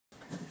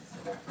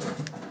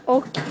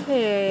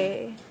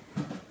Okay.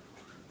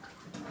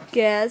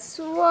 Guess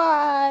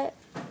what?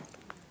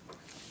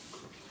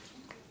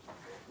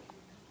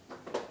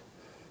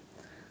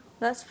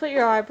 Let's put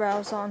your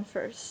eyebrows on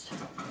first.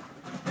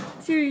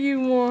 Do you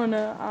want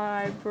an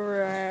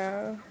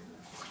eyebrow?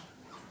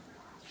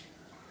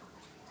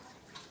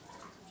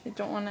 You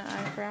don't want an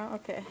eyebrow?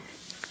 Okay.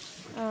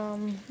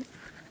 I'm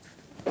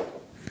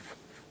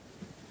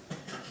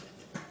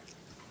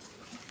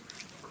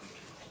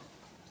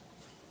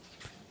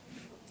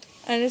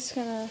just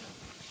gonna...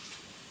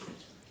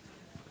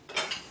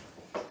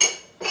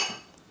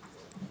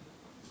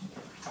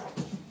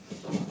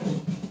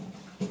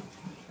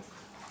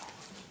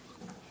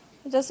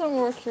 It doesn't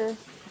work here.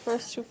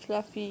 First too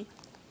fluffy.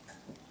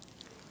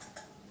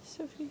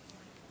 Sophie.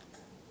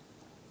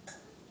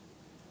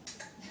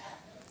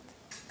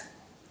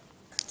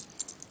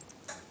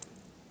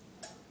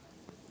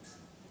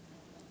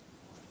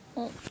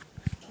 Oh.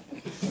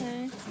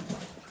 Okay.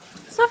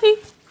 Sophie!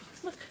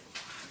 Look.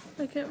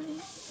 Look at me.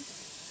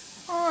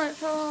 Oh, it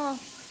fell off.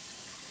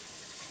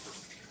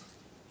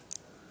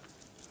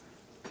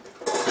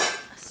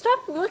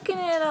 Stop looking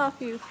it off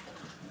you.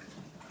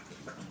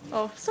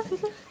 Oh, Sophie,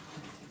 look.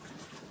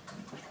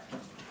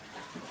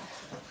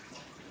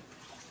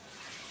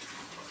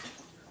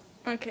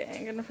 Okay,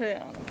 I'm gonna put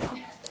it on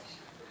again.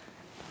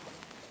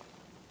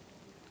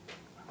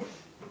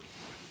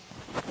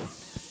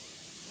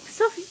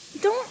 Sophie,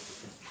 don't.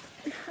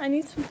 I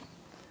need some.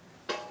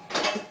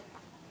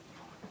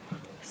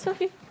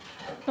 Sophie,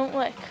 don't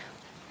lick.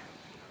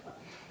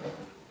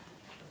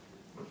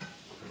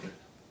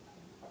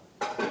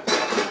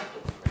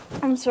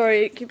 I'm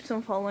sorry, it keeps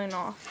on falling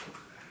off.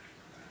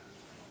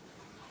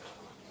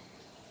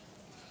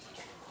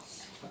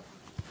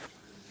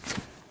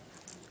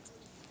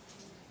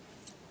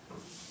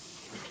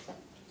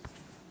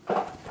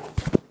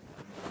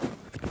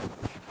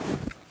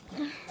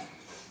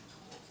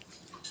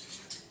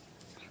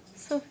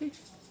 Sophie,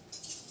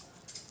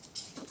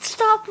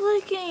 stop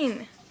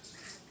licking!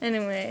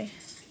 Anyway,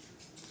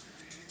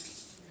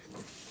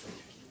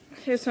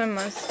 here's my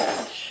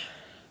mustache.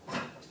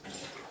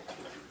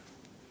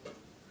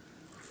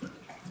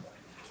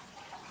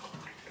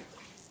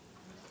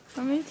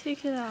 Let me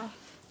take it off.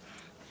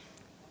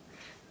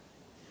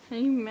 Are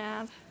you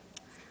mad?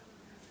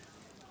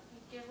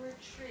 Give her a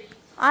treat.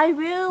 I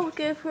will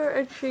give her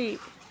a treat.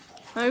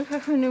 Let me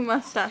put her new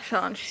mustache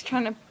on. She's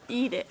trying to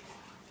eat it.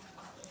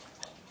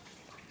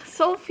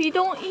 Sophie,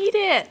 don't eat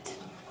it!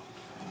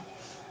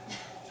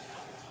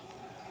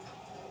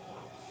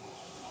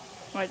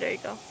 Oh, there you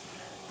go.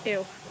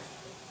 Ew.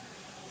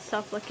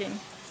 Stop licking.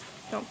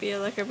 Don't be a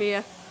licker, be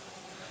a...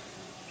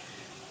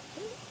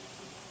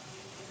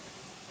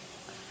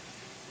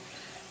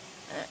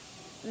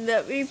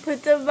 Let me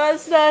put the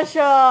mustache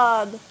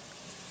on!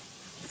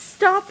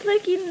 Stop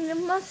licking the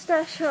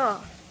mustache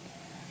off!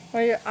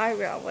 Or your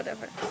eyebrow,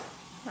 whatever.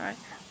 Alright,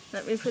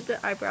 let me put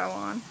the eyebrow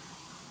on.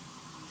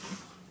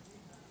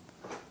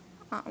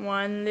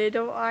 One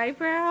little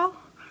eyebrow.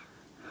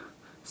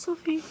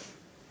 Sophie.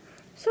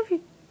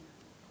 Sophie.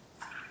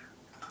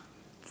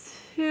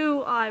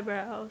 Two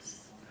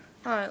eyebrows.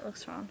 Oh, it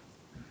looks wrong.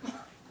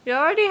 You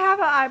already have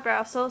an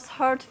eyebrow, so it's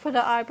hard to put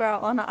an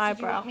eyebrow on an eyebrow. Do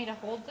you want me to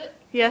hold it?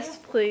 Yes,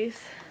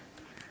 please.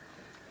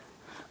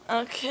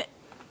 Okay.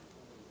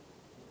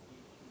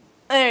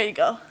 There you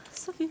go.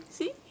 Sophie,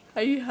 see?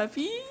 Are you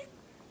happy?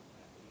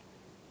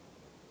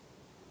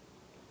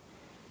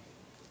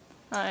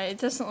 Alright, it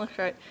doesn't look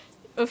right.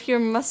 With your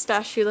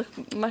mustache, you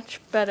look much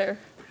better.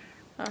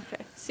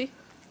 Okay, see?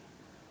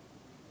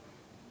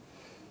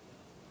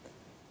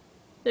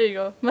 There you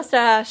go.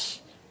 Mustache!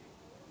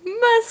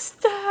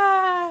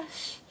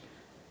 Mustache!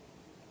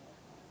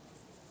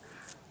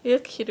 You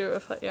look cuter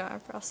without your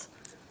eyebrows.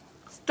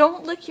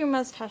 Don't lick your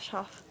mustache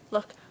off.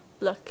 Look,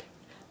 look.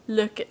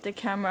 Look at the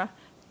camera.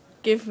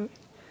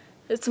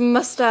 It's a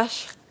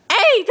mustache.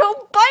 Hey,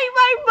 don't bite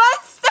my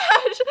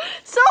mustache!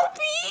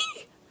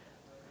 Sophie!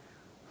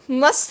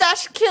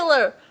 Mustache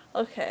killer!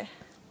 Okay.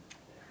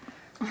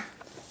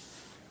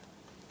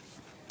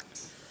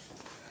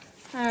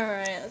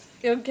 Alright, let's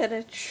go get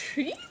a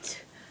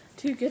treat.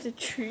 Do you get a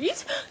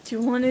treat? Do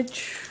you want a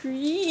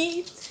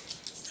treat?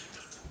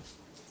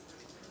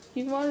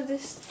 You want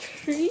this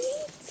treat?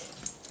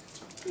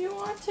 You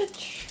want a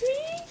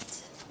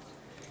treat?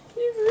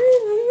 You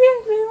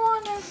really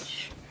want a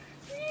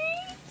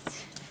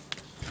treat?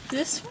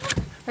 This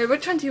one? Alright,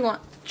 which one do you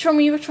want? Show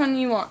me which one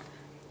you want.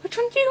 Which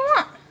one do you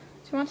want?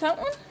 Do you want that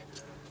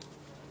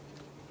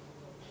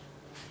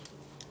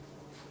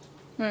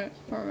one?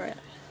 Alright.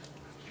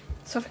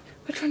 So,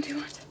 which one do you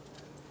want?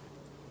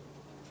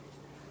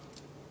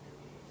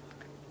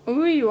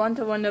 Oh, you want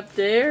the one up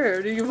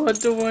there? Do you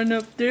want the one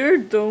up there,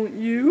 don't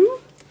you?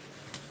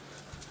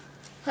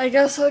 I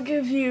guess I'll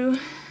give you...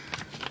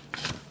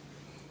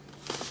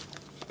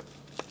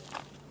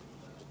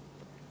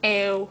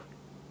 Ew.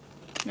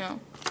 No.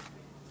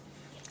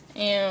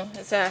 Ew,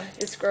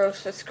 it's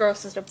gross. It's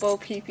gross as a bo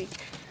pee-pee.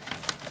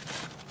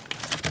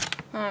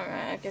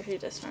 Alright, I'll give you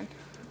this one.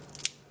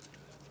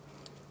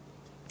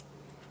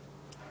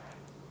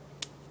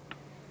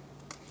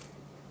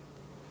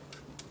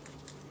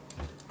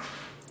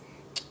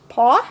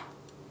 paw?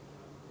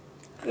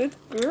 Good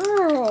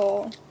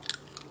girl.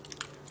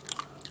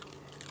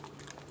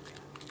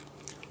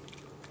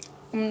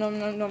 Nom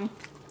nom nom.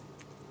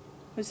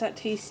 Was that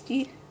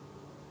tasty?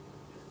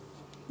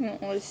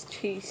 It was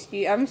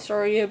tasty. I'm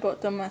sorry about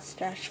the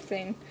mustache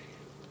thing.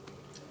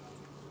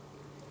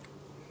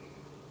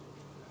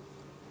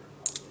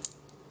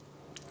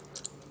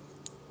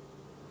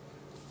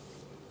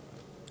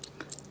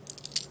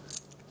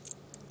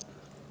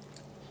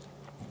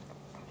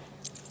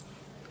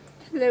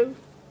 Hello.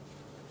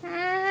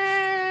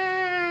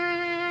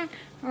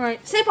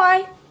 Alright, say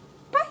bye.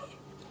 Bye.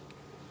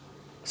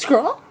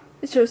 Squirrel?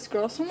 Is there a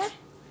squirrel somewhere?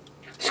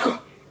 Squirrel!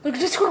 Look at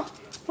the squirrel!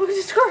 Look at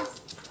the squirrel!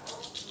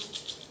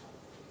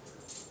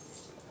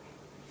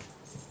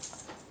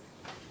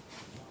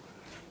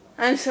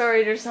 I'm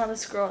sorry, there's not a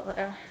squirrel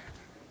there.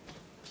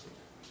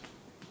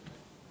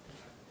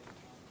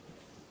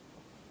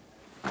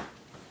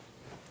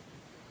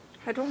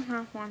 I don't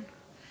have one.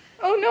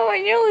 Oh no, I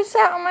nearly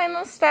sat on my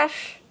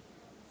mustache.